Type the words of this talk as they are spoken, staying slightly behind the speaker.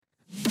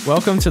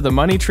Welcome to the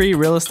Money Tree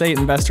Real Estate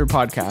Investor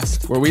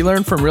Podcast, where we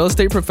learn from real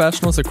estate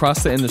professionals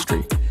across the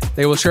industry.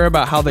 They will share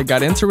about how they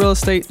got into real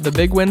estate, the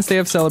big wins they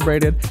have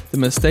celebrated, the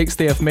mistakes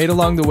they have made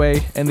along the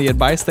way, and the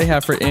advice they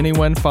have for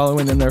anyone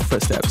following in their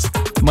footsteps.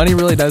 Money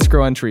really does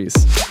grow on trees.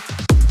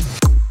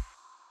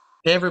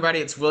 Hey everybody,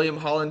 it's William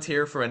Holland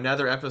here for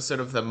another episode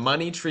of the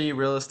Money Tree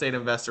Real Estate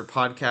Investor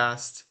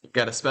Podcast. We've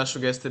got a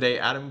special guest today,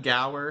 Adam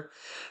Gower.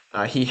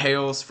 He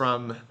hails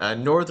from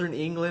Northern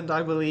England,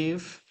 I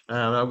believe.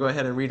 I'll go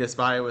ahead and read his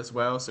bio as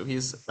well. So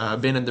he's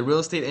been in the real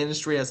estate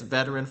industry as a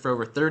veteran for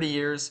over 30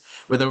 years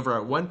with over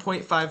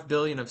 $1.5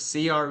 billion of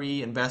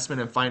CRE investment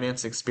and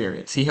finance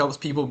experience. He helps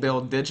people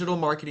build digital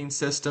marketing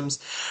systems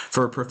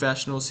for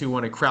professionals who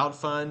want to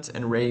crowdfund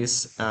and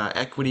raise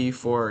equity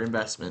for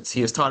investments.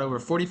 He has taught over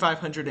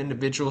 4,500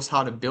 individuals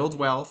how to build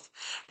wealth,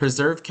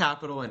 preserve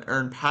capital, and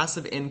earn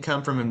passive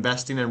income from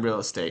investing in real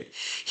estate.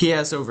 He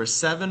has over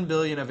 $7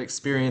 billion of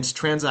experience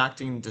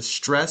transacting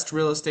distressed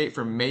real estate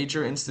for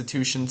major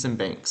institutions and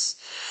banks.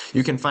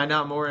 You can find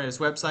out more at his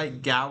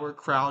website,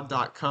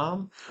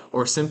 gowercrowd.com,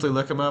 or simply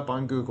look him up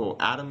on Google,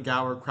 Adam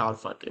Gower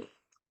Crowdfunding.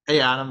 Hey,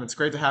 Adam, it's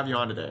great to have you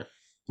on today.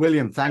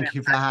 William, thank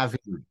you for having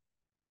me.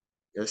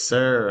 Yes,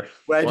 sir.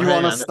 Where do you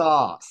want to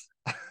start?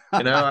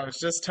 I was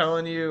just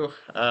telling you,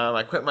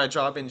 I quit my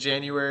job in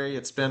January.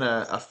 It's been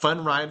a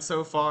fun ride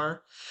so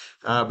far.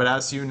 But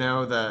as you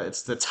know,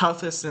 it's the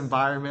toughest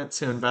environment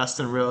to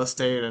invest in real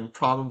estate in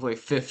probably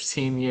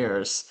 15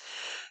 years.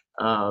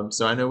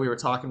 So I know we were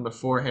talking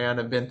beforehand.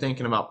 I've been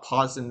thinking about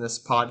pausing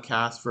this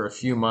podcast for a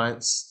few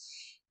months.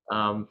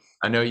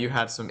 I know you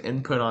had some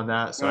input on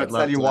that, so I'd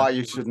love to tell you why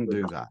you shouldn't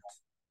do that.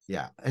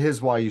 Yeah,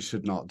 here's why you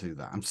should not do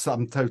that.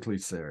 I'm totally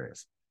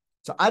serious.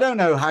 So I don't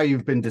know how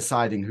you've been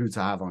deciding who to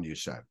have on your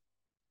show.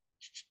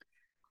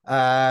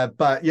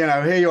 But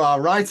here you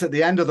are right at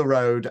the end of the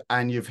road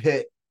and you've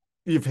hit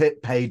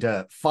pay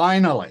dirt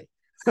finally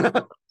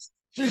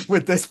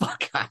with this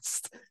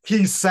podcast.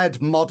 He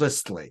said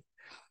modestly.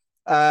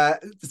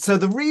 So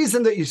the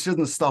reason that you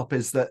shouldn't stop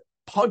is that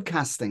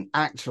podcasting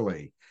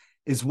actually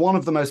is one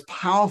of the most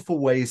powerful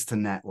ways to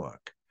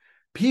network.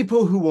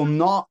 People who will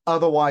not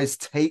otherwise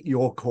take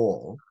your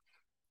call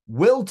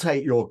will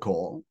take your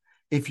call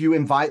if you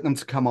invite them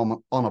to come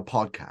on a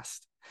podcast.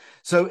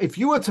 So if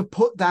you were to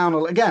put down,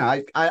 again,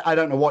 I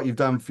don't know what you've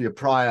done for your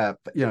prior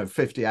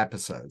 50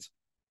 episodes,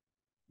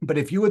 but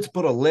if you were to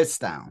put a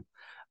list down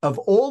of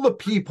all the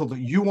people that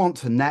you want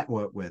to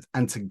network with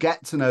and to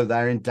get to know,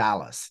 they're in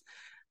Dallas,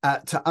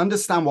 to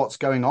understand what's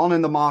going on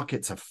in the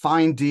market, to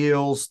find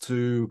deals,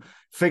 to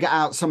figure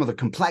out some of the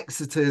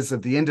complexities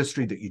of the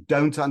industry that you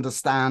don't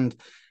understand,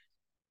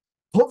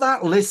 put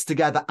that list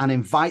together and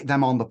invite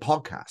them on the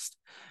podcast.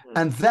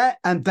 And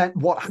then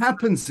what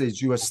happens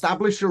is you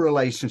establish a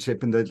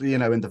relationship in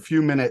the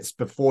few minutes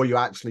before you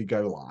actually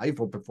go live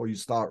or before you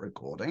start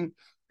recording.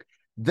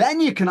 Then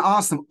you can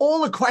ask them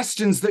all the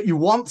questions that you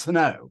want to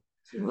know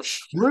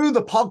through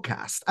the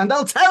podcast, and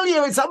they'll tell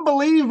you. It's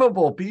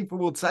unbelievable. People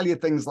will tell you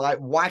things like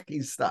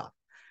wacky stuff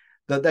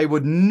that they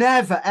would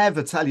never,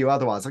 ever tell you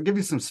otherwise. I'll give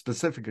you some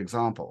specific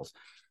examples.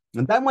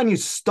 And then when you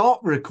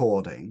stop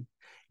recording,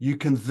 you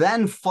can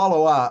then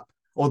follow up,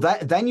 or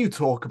then you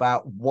talk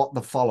about what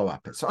the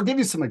follow-up is. So I'll give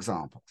you some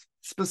examples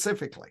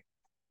specifically.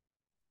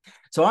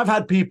 So I've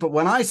had people,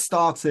 when I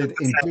started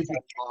in digital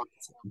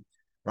marketing,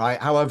 right,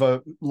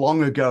 however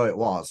long ago it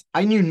was,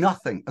 I knew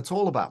nothing at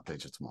all about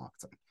digital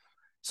marketing.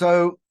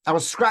 So I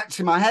was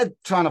scratching my head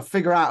trying to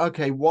figure out,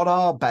 okay, what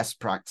are best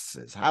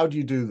practices? How do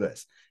you do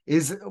this?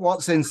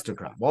 What's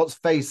Instagram? What's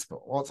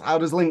Facebook? How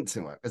does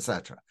LinkedIn work,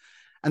 etc.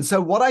 And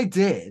so what I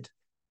did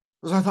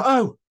was I thought,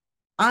 oh,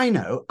 I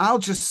know, I'll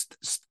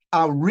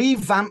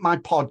revamp my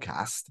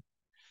podcast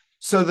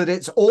so that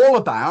it's all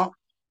about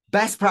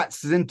best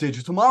practices in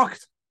digital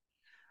marketing.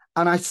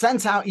 And I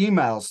sent out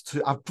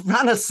emails I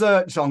ran a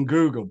search on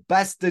Google,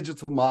 best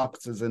digital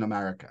marketers in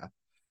America.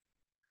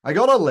 I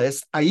got a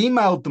list. I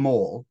emailed them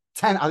all,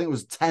 10, I think it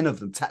was 10 of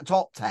them,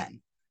 top 10,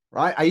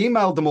 right? I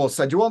emailed them all,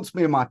 said, you want to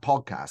be in my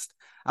podcast?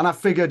 And I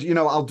figured,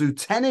 I'll do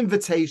 10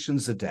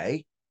 invitations a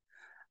day.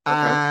 Okay.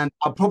 And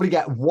I'll probably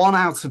get 1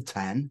 out of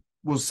 10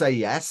 will say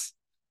yes.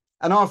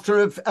 And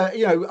after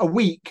a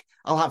week,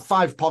 I'll have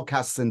 5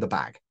 podcasts in the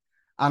bag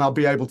and I'll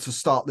be able to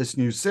start this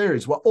new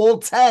series. Well, all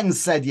 10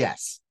 said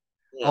yes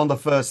on the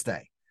first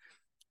day.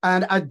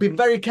 And I'd been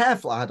very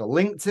careful. I had a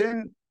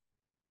LinkedIn,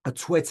 a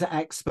Twitter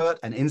expert,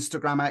 an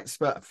Instagram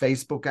expert, a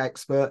Facebook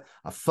expert,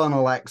 a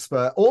funnel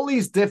expert, all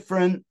these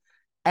different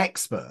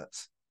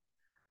experts.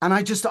 And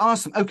I just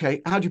asked them,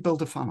 okay, how do you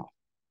build a funnel?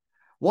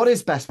 What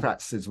is best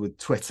practices with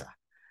Twitter,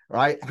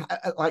 right?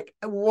 Like,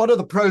 what are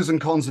the pros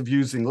and cons of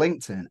using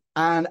LinkedIn?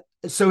 And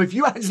so if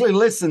you actually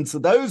listen to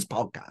those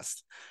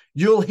podcasts,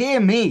 you'll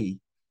hear me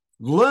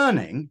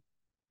learning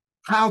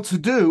how to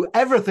do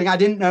everything I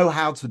didn't know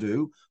how to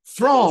do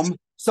from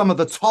some of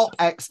the top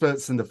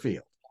experts in the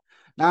field.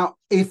 Now,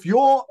 if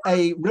you're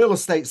a real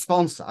estate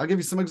sponsor, I'll give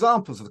you some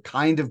examples of the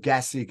kind of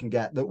guests you can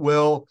get that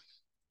will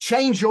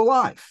change your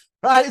life,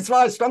 right? It's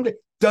why I strongly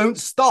don't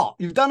stop.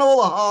 You've done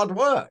all the hard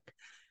work.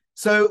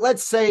 So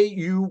let's say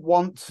you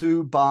want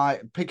to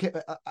pick it,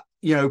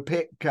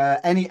 pick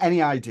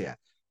any idea.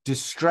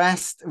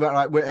 Distressed.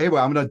 Right, here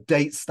I'm going to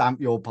date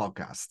stamp your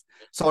podcast.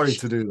 Sorry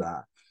to do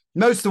that.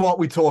 Most of what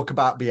we talk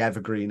about be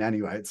evergreen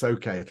anyway. It's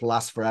okay. It'll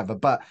last forever.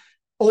 But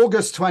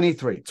August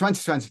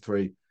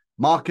 2023,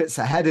 markets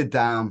are headed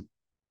down.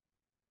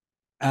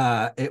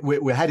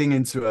 We're heading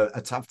into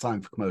a tough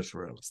time for commercial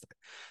real estate.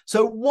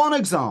 So one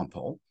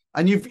example,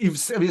 and you're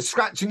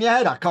scratching your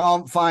head. I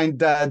can't find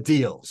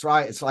deals,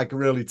 right? It's like a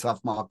really tough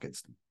market.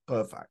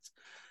 Perfect.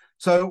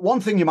 So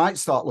one thing you might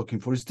start looking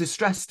for is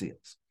distressed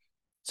deals.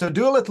 So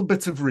do a little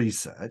bit of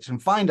research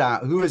and find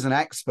out who is an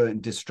expert in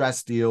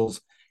distressed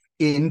deals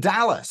in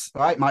Dallas,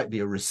 right? Might be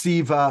a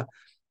receiver.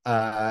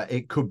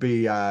 It could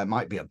be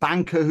might be a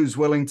banker who's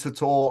willing to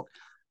talk.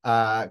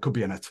 Could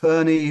be an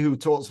attorney who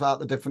talks about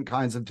the different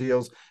kinds of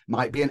deals.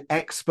 Might be an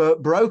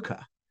expert broker,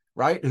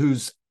 right?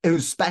 Whose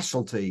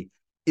specialty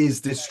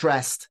is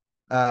distressed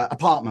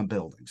apartment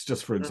buildings,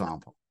 just for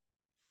example.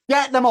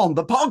 Get them on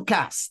the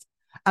podcast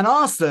and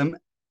ask them,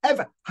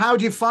 how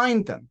do you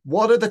find them?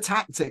 What are the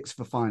tactics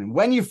for finding?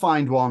 When you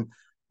find one,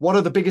 what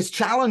are the biggest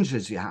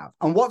challenges you have?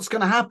 And what's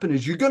going to happen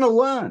is you're going to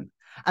learn.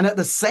 And at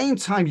the same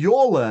time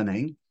you're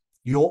learning,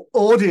 your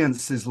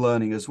audience is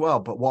learning as well.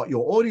 But what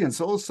your audience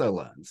also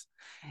learns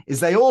is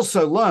they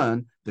also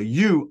learn that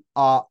you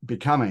are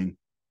becoming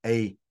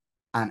an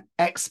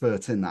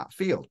expert in that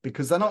field,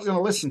 because they're not going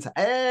to listen to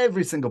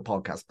every single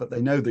podcast, but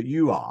they know that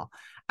you are,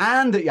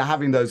 and that you're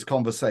having those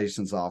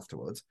conversations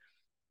afterwards.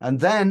 And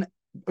then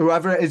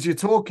whoever it is you're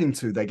talking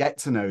to, they get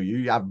to know you,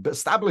 you have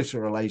established a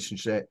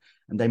relationship,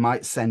 and they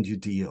might send you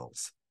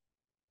deals.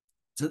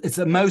 So it's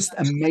the most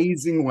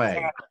amazing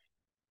way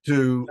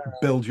to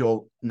build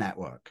your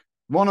network.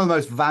 One of the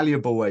most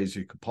valuable ways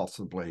you could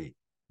possibly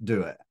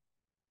do it.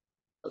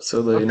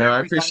 Absolutely. Okay, No, I we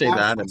done appreciate now.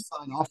 that. Shall we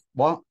sign off?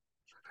 What?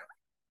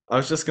 I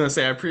was just going to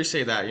say, I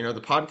appreciate that.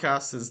 The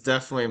podcast is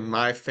definitely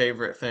my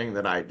favorite thing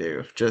that I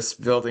do,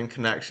 just building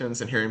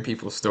connections and hearing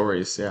people's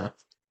stories. Yeah.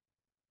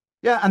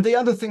 Yeah, and the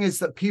other thing is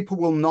that people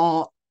will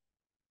not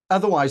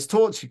otherwise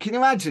talk to you. Can you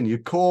imagine?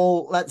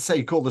 Let's say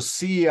you call the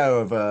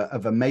CEO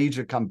of a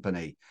major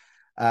company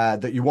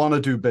that you want to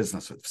do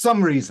business with for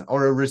some reason,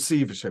 or a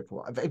receivership.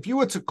 If you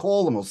were to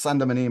call them or send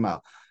them an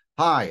email,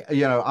 hi,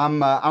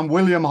 I'm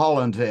William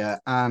Holland here,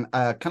 and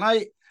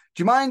do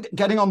you mind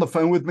getting on the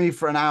phone with me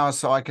for an hour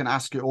so I can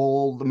ask you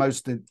all the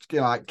most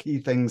like key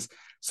things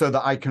so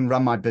that I can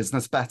run my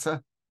business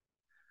better?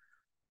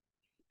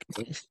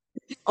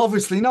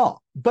 Obviously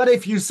not. But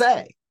if you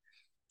say,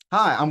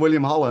 hi, I'm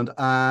William Holland,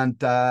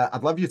 and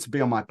I'd love you to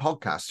be on my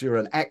podcast. You're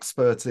an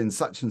expert in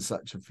such and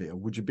such a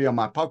field. Would you be on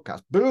my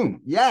podcast?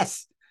 Boom.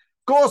 Yes,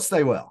 of course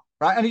they will.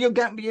 Right. And you'll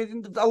get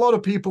a lot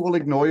of people will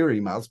ignore your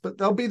emails, but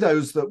there'll be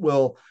those that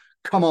will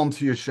come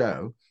onto your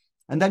show.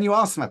 And then you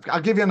ask them. I'll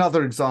give you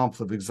another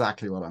example of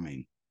exactly what I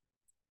mean.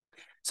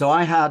 So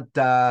I've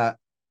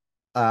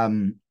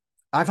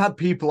had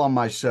people on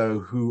my show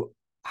who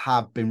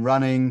have been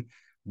running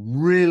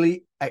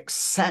really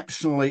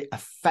exceptionally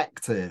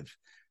effective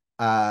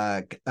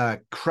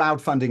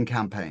crowdfunding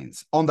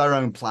campaigns on their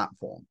own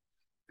platform.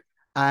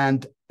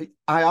 And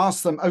I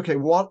asked them, okay,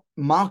 what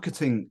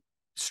marketing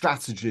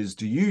strategies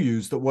do you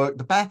use that work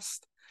the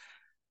best?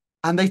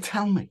 And they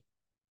tell me.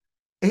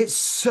 It's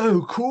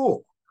so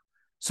cool.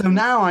 So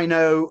now I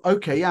know,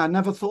 okay, yeah, I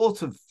never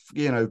thought of,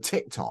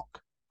 TikTok,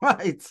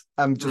 right?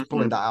 I'm just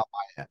pulling that out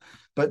my ear.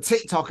 But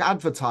TikTok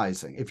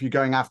advertising, if you're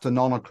going after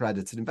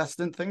non-accredited investors,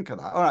 didn't think of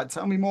that. All right,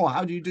 tell me more.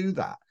 How do you do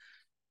that?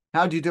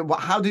 How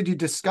did you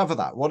discover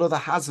that? What are the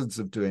hazards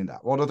of doing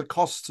that? What are the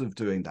costs of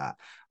doing that?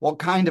 What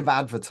kind of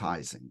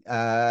advertising?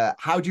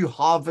 How do you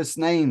harvest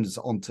names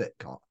on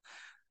TikTok?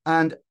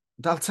 And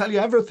they'll tell you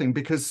everything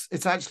because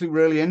it's actually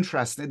really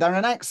interesting. They're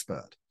an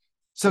expert.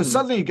 So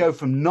suddenly you go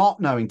from not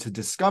knowing to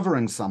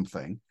discovering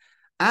something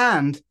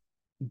and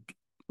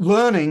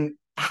learning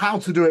how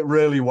to do it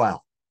really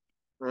well.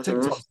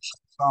 TikTok's an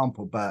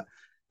example, but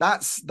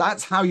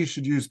that's how you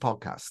should use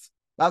podcasts.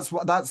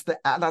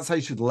 That's how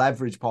you should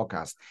leverage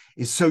podcasts,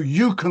 is so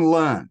you can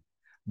learn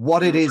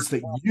what it is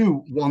that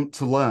you want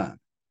to learn.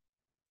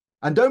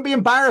 And don't be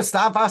embarrassed.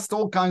 I've asked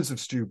all kinds of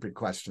stupid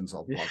questions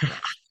on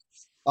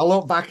podcasts. I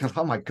look back and,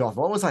 oh my God,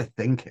 what was I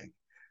thinking?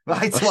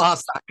 Right, to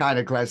ask that kind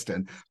of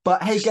question.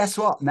 But hey, guess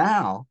what?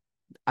 Now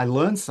I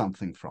learned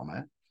something from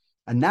it.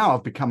 And now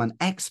I've become an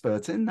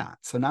expert in that.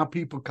 So now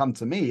people come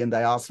to me and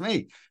they ask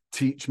me,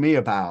 teach me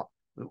about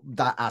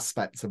that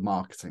aspect of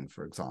marketing,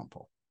 for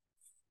example.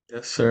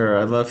 Yes, sir.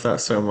 I love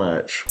that so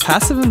much.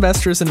 Passive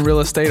investors in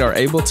real estate are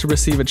able to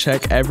receive a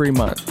check every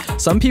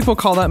month. Some people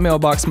call that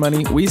mailbox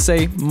money. We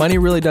say money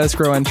really does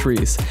grow on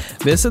trees.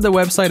 Visit the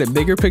website at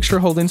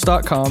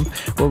biggerpictureholdings.com,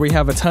 where we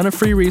have a ton of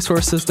free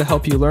resources to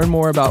help you learn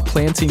more about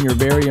planting your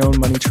very own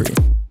money tree.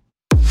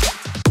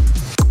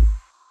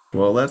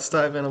 Well, let's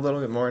dive in a little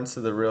bit more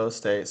into the real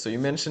estate. So you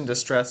mentioned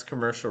distressed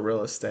commercial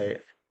real estate.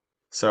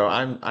 So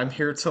I'm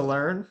here to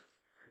learn.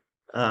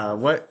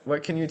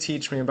 What can you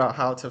teach me about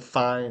how to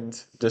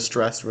find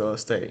distressed real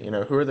estate?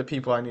 Who are the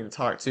people I need to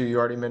talk to? You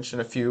already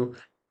mentioned a few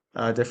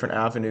different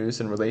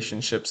avenues and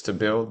relationships to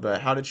build.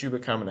 But how did you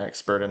become an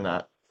expert in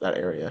that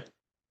area?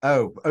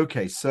 Oh,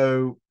 okay.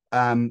 So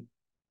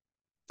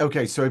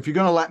if you're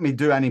going to let me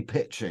do any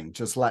pitching,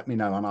 just let me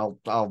know, and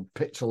I'll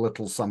pitch a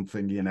little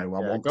something. I Yeah,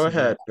 want go to do.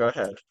 ahead. Go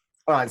ahead.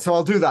 All right, so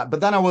I'll do that, but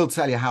then I will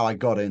tell you how I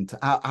got into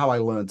how I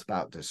learned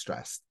about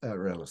distressed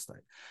real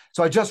estate.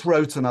 So I just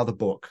wrote another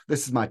book.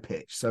 This is my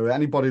pitch. So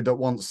anybody that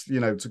wants,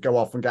 to go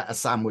off and get a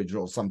sandwich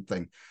or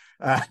something,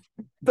 uh,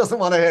 doesn't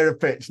want to hear a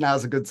pitch,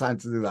 now's a good time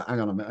to do that. Hang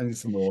on a minute, I need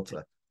some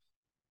water.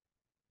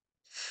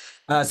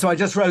 So I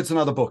just wrote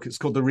another book. It's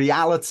called The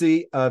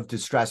Reality of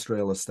Distressed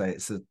Real Estate.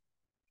 It's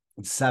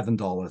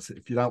 $7.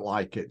 If you don't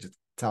like it, just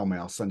tell me.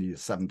 I'll send you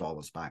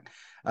 $7 back.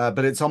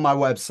 But it's on my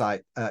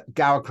website,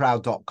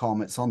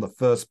 gowercrowd.com. It's on the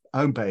first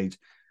homepage.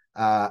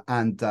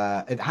 And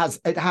it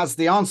has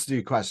the answer to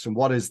your question,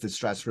 what is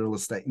distressed real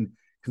estate, in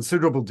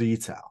considerable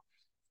detail.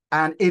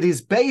 And it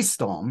is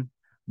based on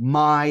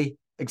my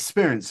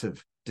experience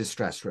of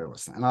distressed real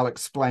estate. And I'll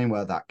explain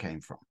where that came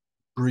from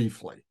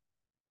briefly.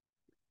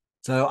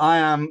 So I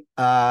am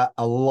a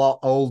lot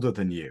older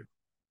than you.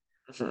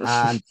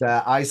 And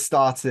I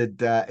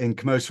started in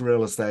commercial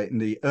real estate in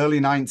the early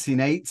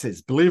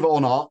 1980s, believe it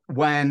or not,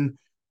 when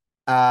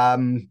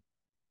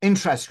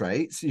interest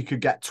rates, you could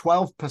get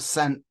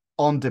 12%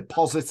 on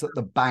deposit at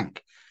the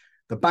bank.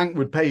 The bank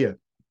would pay you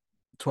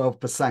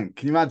 12%.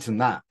 Can you imagine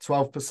that?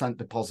 12%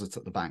 deposit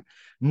at the bank.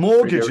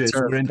 Mortgages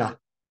were in the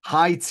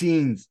high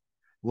teens,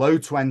 low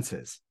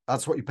 20s.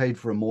 That's what you paid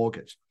for a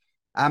mortgage.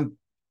 And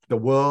the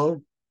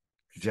world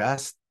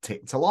just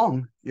ticked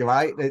along. You're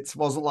right. It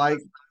wasn't like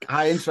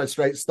high interest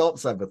rate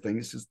stops everything.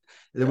 It's just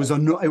it was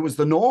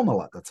the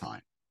normal at the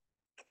time.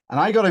 And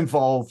I got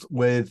involved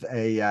with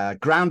a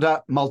ground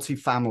up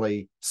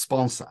multifamily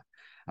sponsor,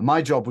 and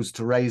my job was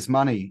to raise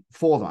money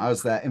for them. I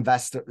was their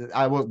investor.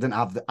 I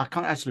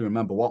can't actually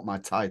remember what my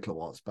title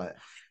was, but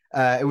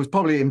it was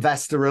probably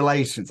investor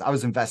relations. I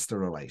was investor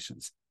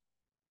relations,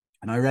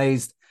 and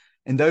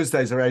in those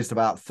days, I raised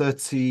about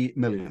 30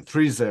 million,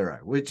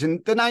 30, which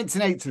in the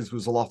 1980s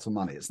was a lot of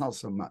money. It's not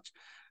so much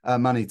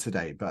money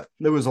today, but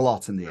there was a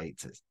lot in the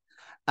 80s.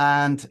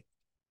 And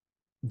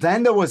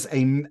then there was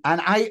and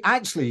I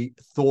actually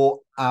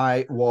thought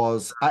I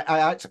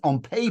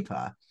on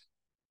paper,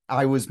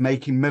 I was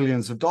making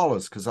millions of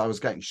dollars because I was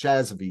getting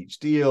shares of each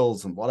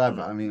deals and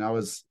whatever. I mean, I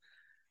was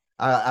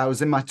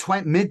in my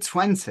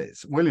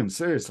mid-20s, William,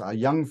 seriously, a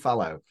young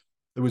fellow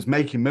that was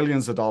making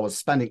millions of dollars,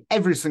 spending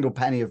every single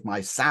penny of my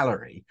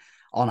salary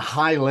on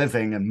high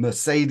living and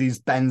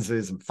Mercedes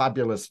Benzes and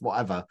fabulous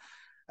whatever,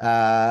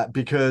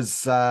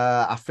 because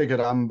I figured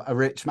I'm a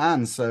rich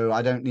man, so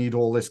I don't need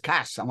all this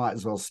cash. I might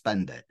as well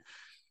spend it.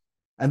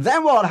 And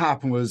then what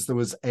happened was there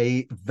was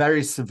a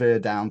very severe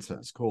downturn.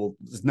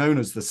 It's known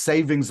as the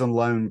savings and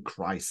loan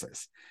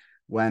crisis,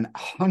 when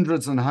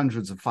hundreds and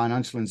hundreds of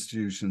financial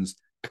institutions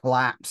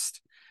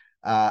collapsed.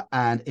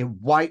 And it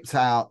wiped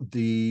out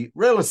the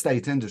real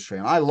estate industry.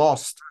 And I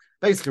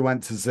basically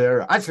went to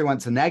zero. Actually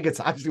went to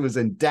negative. Actually was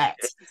in debt,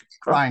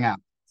 crying out.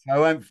 So I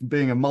went from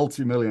being a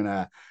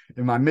multimillionaire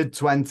in my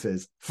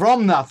mid-20s,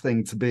 from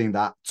nothing to being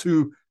that,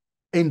 to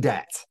in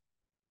debt.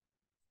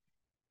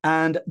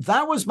 And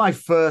that was my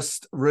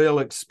first real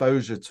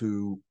exposure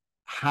to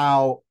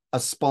how a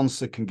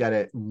sponsor can get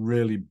it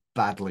really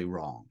badly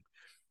wrong.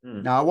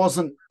 Now, I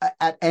wasn't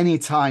at any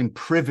time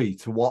privy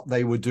to what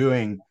they were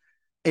doing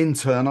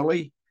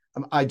internally.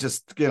 I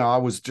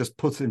was just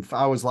put in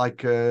front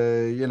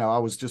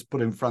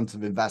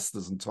of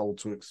investors and told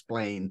to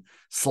explain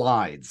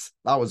slides.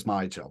 That was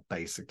my job,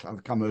 basically.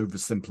 I've come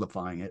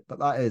oversimplifying it, but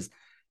that is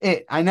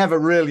it. I never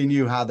really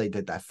knew how they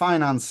did their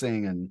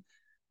financing and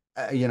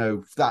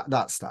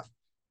that stuff.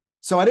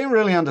 So I didn't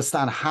really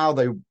understand how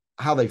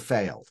they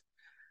failed.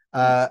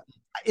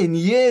 In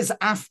years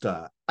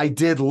after, I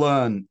did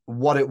learn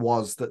what it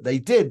was that they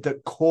did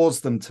that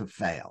caused them to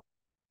fail.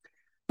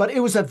 But it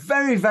was a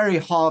very, very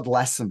hard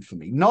lesson for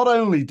me. Not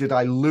only did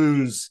I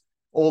lose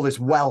all this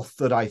wealth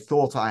that I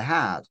thought I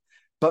had,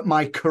 but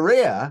my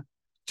career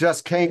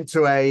just came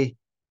to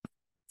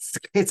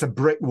hit a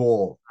brick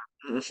wall.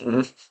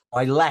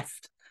 I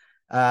left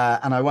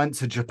and I went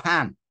to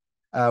Japan,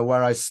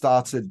 where I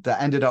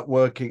ended up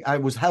working. I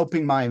was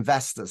helping my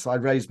investors. So I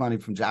raised money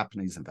from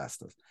Japanese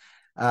investors.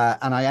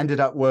 And I ended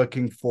up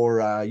working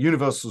for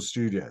Universal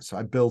Studios. So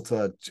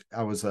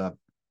I was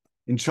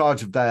in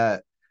charge of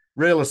their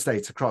real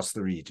estate across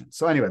the region.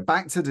 So anyway,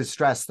 back to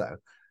distress though.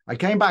 I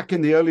came back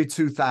in the early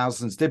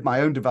 2000s, did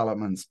my own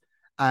developments.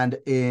 And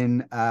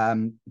in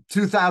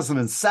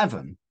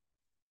 2007,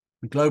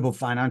 the global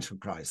financial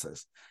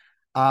crisis,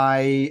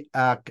 I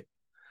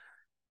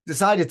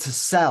decided to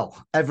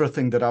sell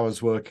everything that I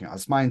was working on.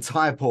 It's my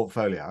entire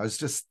portfolio.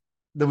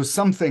 There was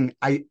something,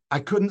 I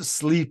couldn't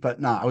sleep at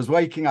night. I was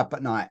waking up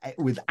at night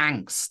with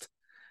angst.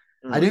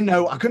 I didn't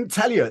know, I couldn't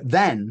tell you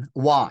then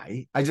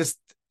why.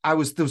 there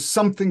was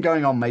something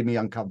going on, made me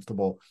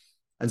uncomfortable.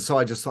 And so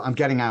I just thought, I'm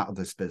getting out of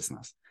this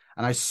business.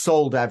 And I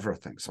sold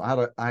everything.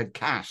 So I had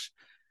cash.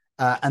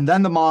 And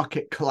then the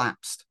market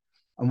collapsed.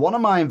 And one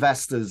of my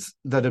investors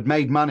that had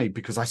made money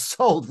because I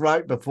sold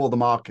right before the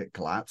market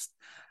collapsed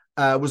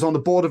was on the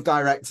board of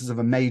directors of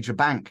a major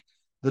bank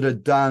that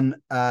had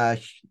done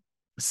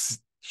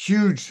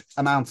huge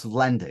amounts of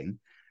lending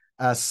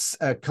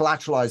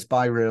collateralized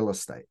by real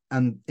estate.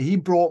 And he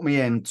brought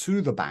me in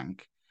to the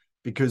bank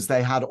because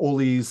they had all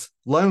these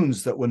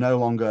loans that were no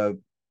longer,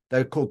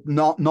 they're called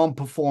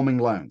non-performing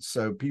loans.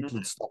 So people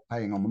had stopped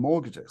paying on the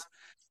mortgages.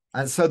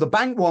 And so the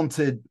bank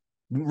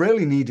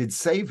really needed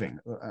saving.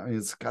 I mean,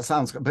 it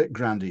sounds a bit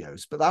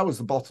grandiose, but that was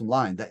the bottom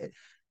line.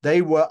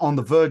 They were on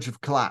the verge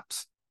of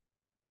collapse.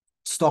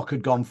 Stock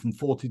had gone from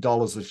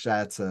 $40 a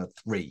share to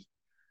 $3.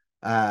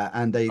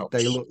 And they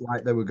looked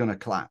like they were going to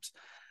collapse.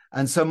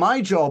 And so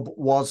my job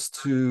was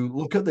to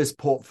look at this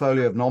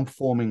portfolio of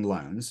non-performing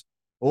loans,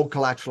 all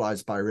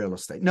collateralized by real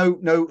estate.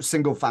 No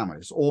single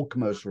families, all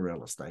commercial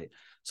real estate.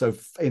 So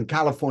in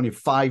California,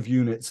 5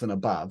 units and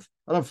above.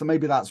 I don't know if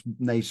maybe that's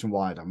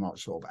nationwide, I'm not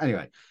sure. But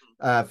anyway,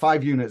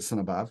 5 units and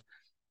above,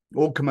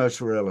 all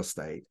commercial real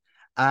estate,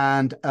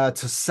 and to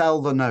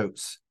sell the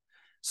notes.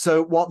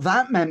 So what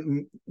that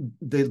meant,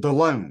 the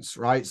loans,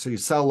 right? So you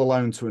sell the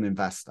loan to an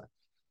investor.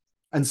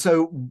 And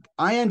so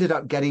I ended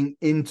up getting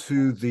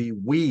into the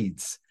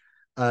weeds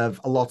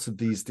of a lot of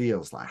these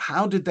deals. Like,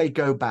 how did they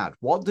go bad?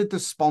 What did the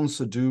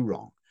sponsor do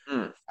wrong?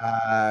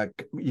 How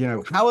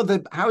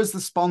is the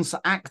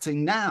sponsor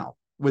acting now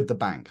with the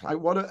bank?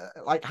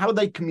 How are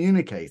they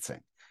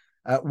communicating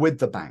with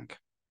the bank?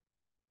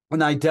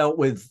 And I dealt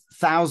with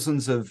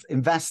thousands of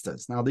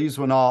investors. Now, these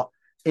were not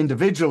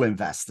individual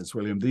investors,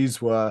 William.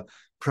 These were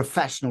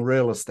professional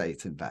real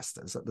estate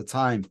investors at the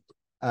time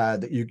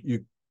that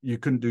you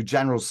couldn't do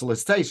general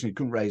solicitation. You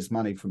couldn't raise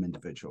money from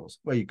individuals.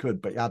 Well, you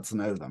could, but you had to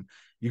know them.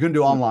 You couldn't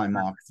do online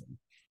marketing.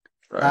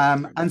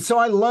 Right. And so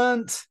I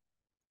learned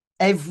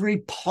every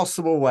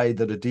possible way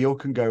that a deal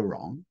can go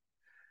wrong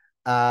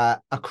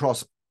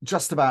across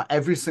just about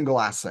every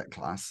single asset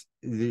class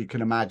you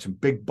can imagine.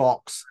 Big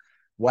box,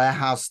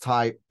 warehouse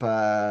type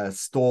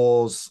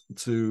stores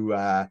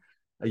to,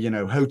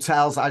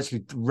 hotels. I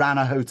actually ran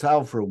a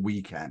hotel for a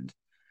weekend.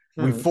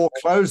 We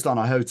foreclosed on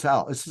a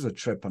hotel. This is a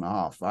trip and a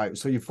half, right?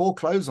 So you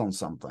foreclose on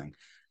something.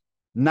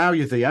 Now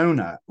you're the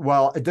owner.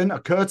 Well, it didn't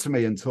occur to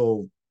me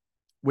until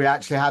we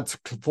actually had to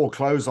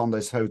foreclose on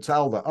this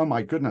hotel that, oh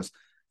my goodness,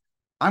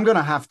 I'm going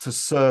to have to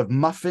serve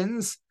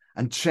muffins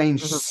and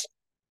change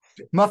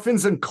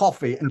muffins and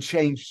coffee and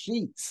change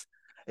sheets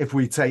if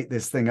we take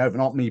this thing over.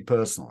 Not me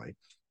personally,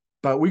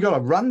 but we got to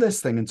run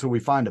this thing until we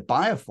find a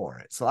buyer for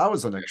it. So that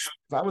was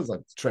a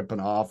trip and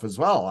a half as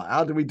well.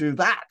 How do we do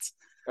that?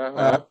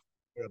 A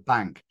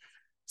bank.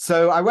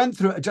 So I went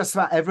through just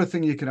about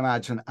everything you can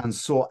imagine and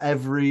saw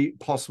every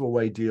possible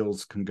way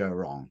deals can go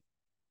wrong.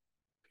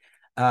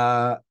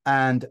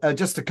 And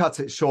just to cut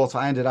it short,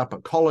 I ended up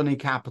at Colony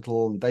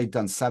Capital, and they'd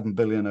done $7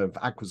 billion of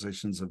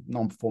acquisitions of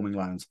non-performing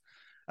loans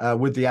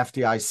with the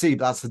FDIC.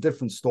 But that's a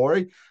different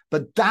story.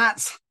 But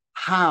that's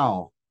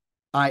how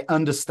I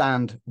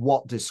understand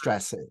what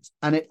distress is.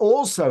 And it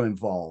also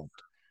involved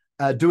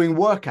doing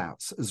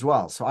workouts as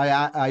well. So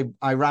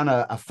I ran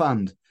a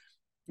fund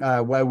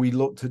where we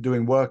looked at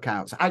doing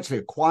workouts, actually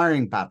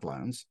acquiring bad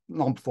loans,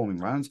 non-performing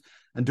loans,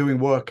 and doing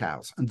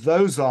workouts. And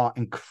those are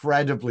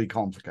incredibly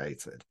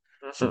complicated.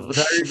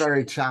 Very,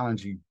 very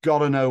challenging. You've got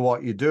to know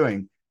what you're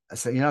doing.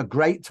 So,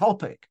 great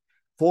topic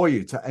for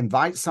you to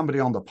invite somebody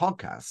on the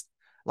podcast,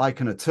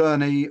 like an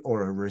attorney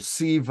or a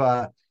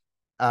receiver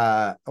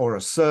or a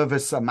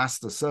servicer,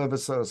 master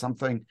servicer or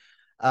something,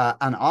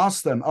 and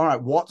ask them, all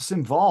right, what's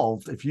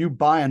involved if you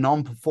buy a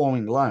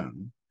non-performing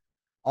loan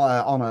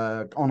on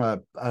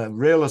a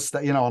real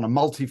estate, on a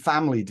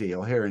multifamily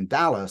deal here in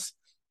Dallas?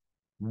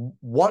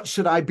 What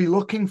should I be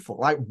looking for?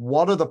 Like,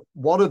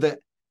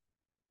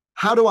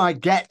 how do I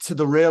get to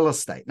the real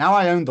estate? Now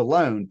I own the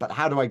loan, but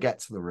how do I get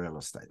to the real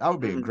estate? That would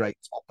be a great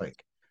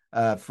topic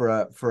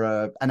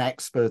for an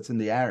expert in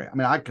the area. I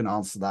mean, I can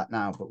answer that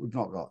now, but we've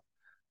not got,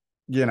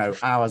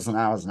 hours and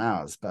hours and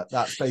hours, but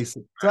that's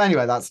basic. So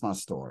anyway, that's my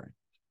story.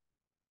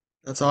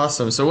 That's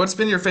awesome. So what's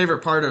been your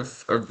favorite part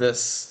of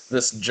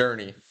this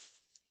journey?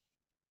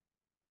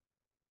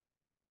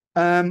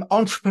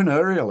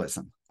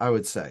 Entrepreneurialism, I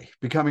would say,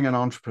 becoming an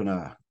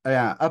entrepreneur.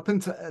 Yeah, up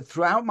until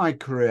throughout my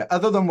career,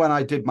 other than when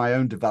I did my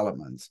own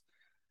development,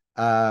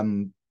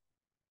 I've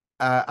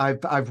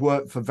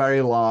worked for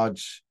very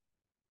large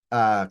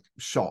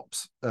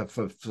shops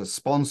for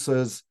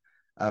sponsors,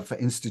 for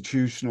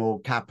institutional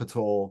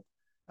capital.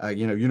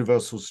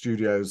 Universal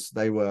Studios,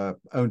 they were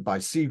owned by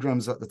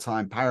Seagram's at the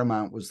time.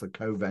 Paramount was the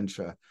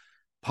co-venture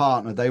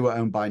partner. They were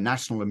owned by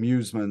National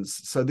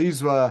Amusements. So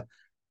these were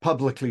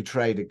publicly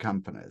traded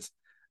companies.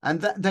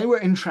 And they were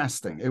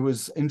interesting. It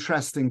was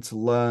interesting to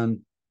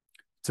learn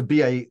to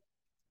be a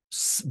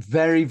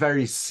very,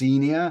 very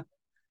senior,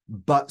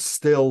 but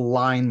still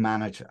line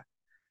manager,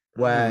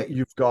 where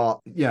you've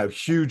got,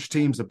 huge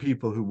teams of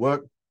people who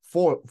worked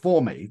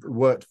for me.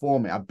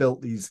 I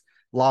built these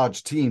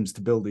large teams to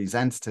build these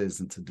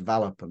entities and to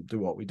develop and do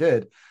what we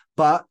did.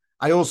 But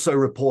I also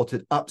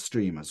reported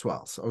upstream as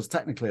well. So I was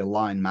technically a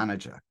line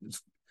manager,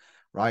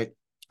 right?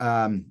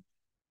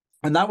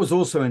 And that was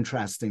also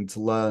interesting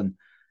to learn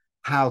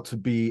how to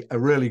be a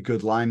really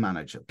good line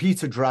manager.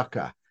 Peter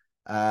Drucker,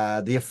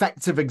 the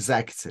effective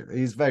executive,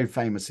 he's a very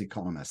famous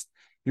economist.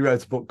 He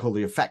wrote a book called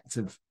The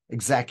Effective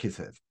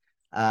Executive.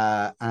 So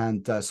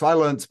I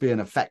learned to be an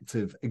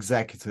effective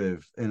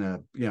executive in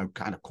a,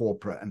 kind of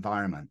corporate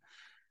environment.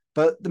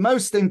 But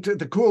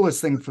the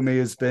coolest thing for me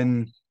has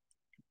been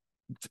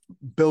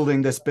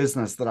building this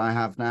business that I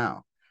have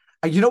now.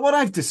 And you know what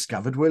I've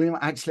discovered, William?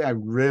 Actually, I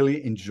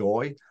really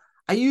enjoy.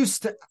 I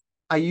used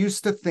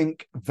to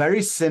think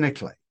very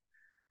cynically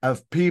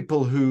of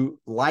people who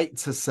like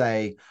to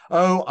say,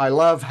 "Oh, I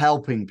love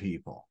helping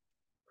people."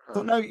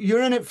 But no,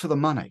 you're in it for the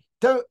money.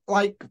 Don't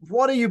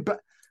what are you?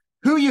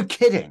 Who are you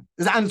kidding?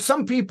 And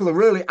some people are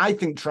really, I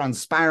think,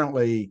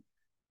 transparently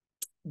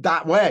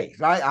that way,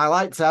 right? I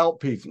like to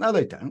help people. No,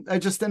 they don't. They're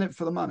just in it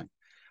for the money.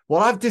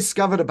 What I've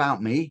discovered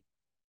about me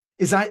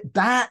is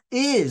that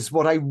is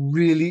what I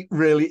really,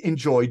 really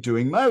enjoy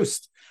doing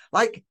most.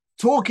 Like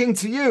talking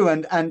to you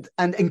and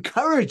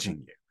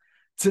encouraging you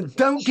to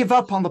don't give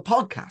up on the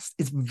podcast.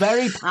 It's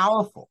very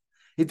powerful.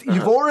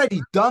 You've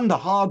already done the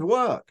hard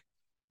work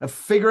of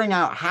figuring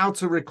out how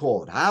to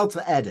record, how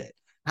to edit,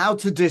 how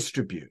to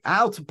distribute,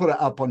 how to put it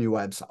up on your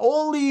website.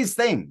 All these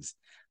things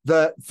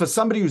that for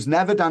somebody who's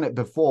never done it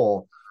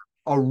before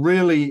are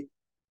really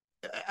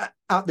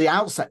at the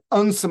outset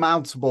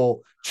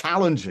unsurmountable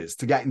challenges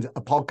to getting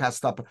a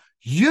podcast up.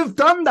 You've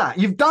done that.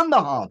 You've done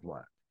the hard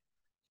work.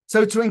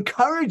 So to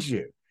encourage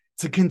you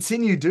to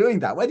continue doing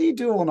that, whether you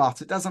do or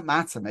not, it doesn't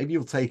matter. Maybe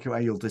you'll take it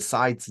away, you'll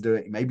decide to do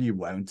it. Maybe you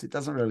won't. It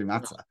doesn't really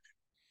matter.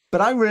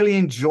 But I really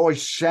enjoy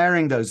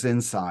sharing those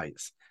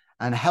insights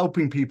and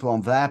helping people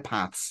on their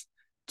paths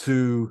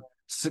to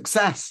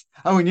success.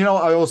 Oh, and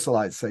what I also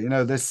like to say,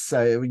 this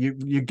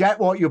you get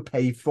what you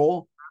pay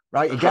for,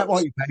 right? You get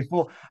what you pay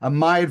for, and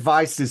my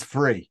advice is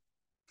free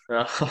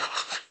on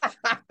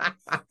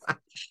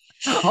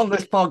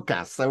this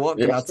podcast. So what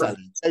can I tell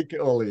you? Take it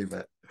or leave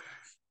it.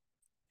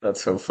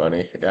 That's so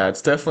funny. Yeah,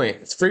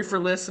 it's free for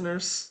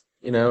listeners,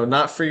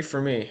 not free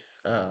for me.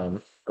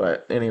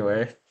 But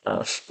anyway,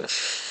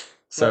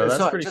 so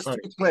that's pretty just funny.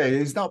 To be clear,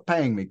 he's not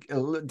paying me,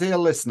 dear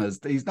listeners.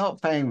 He's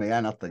not paying me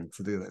anything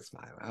to do this.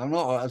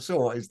 I'm sure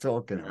what he's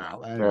talking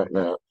about. Anyway.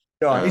 No.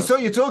 So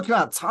you're talking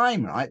about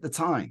time, right? The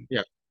time.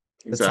 Yeah,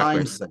 exactly. The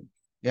time thing.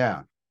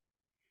 Yeah.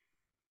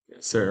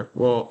 Yes, sir.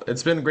 Well,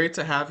 it's been great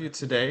to have you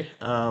today.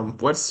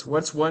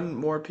 What's one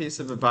more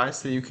piece of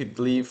advice that you could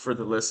leave for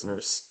the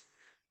listeners?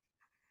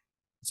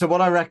 So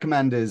what I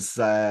recommend is,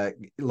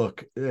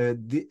 look,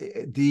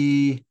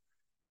 the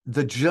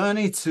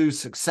journey to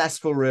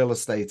successful real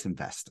estate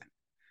investing,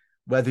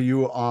 whether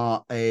you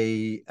are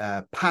a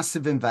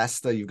passive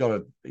investor, you've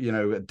got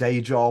a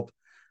day job,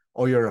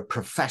 or you're a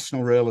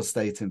professional real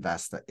estate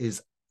investor,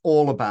 is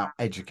all about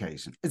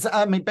education.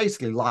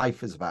 Basically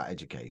life is about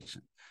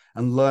education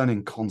and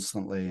learning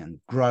constantly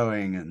and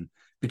growing and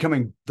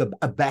becoming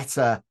a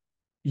better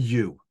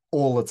you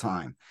all the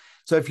time.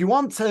 So if you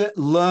want to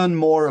learn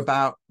more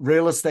about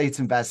real estate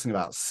investing,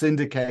 about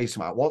syndication,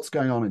 about what's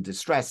going on in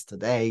distress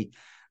today,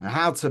 and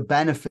how to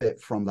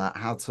benefit from that,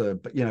 how to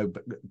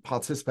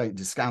participate in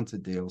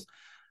discounted deals,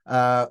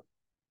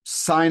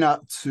 sign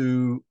up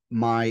to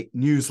my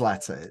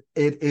newsletter.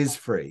 It is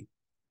free.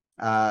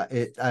 At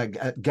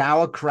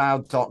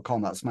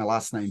gowercrowd.com. That's my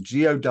last name,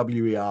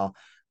 GOWER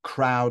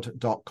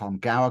crowd.com,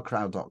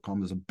 gowercrowd.com.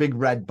 There's a big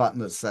red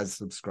button that says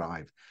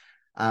subscribe.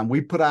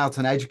 We put out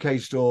an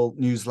educational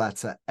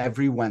newsletter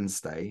every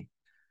Wednesday,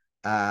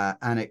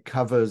 and it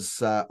covers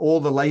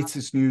all the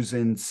latest news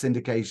in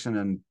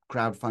syndication and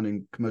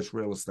crowdfunding commercial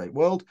real estate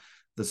world.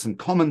 There's some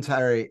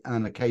commentary,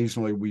 and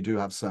occasionally we do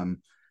have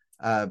some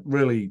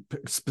really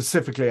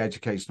specifically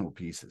educational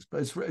pieces,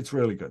 but it's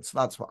really good. So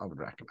that's what I would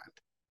recommend.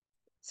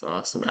 It's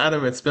awesome.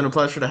 Adam, it's been a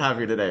pleasure to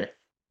have you today.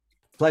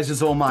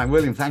 Pleasure's all mine.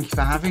 William, thank you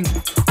for having me.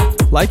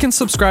 Like and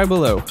subscribe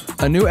below.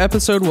 A new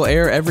episode will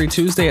air every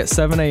Tuesday at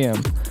 7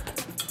 a.m.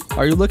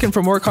 Are you looking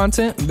for more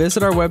content?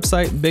 Visit our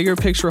website,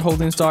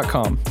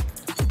 biggerpictureholdings.com.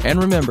 And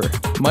remember,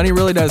 money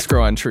really does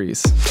grow on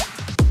trees.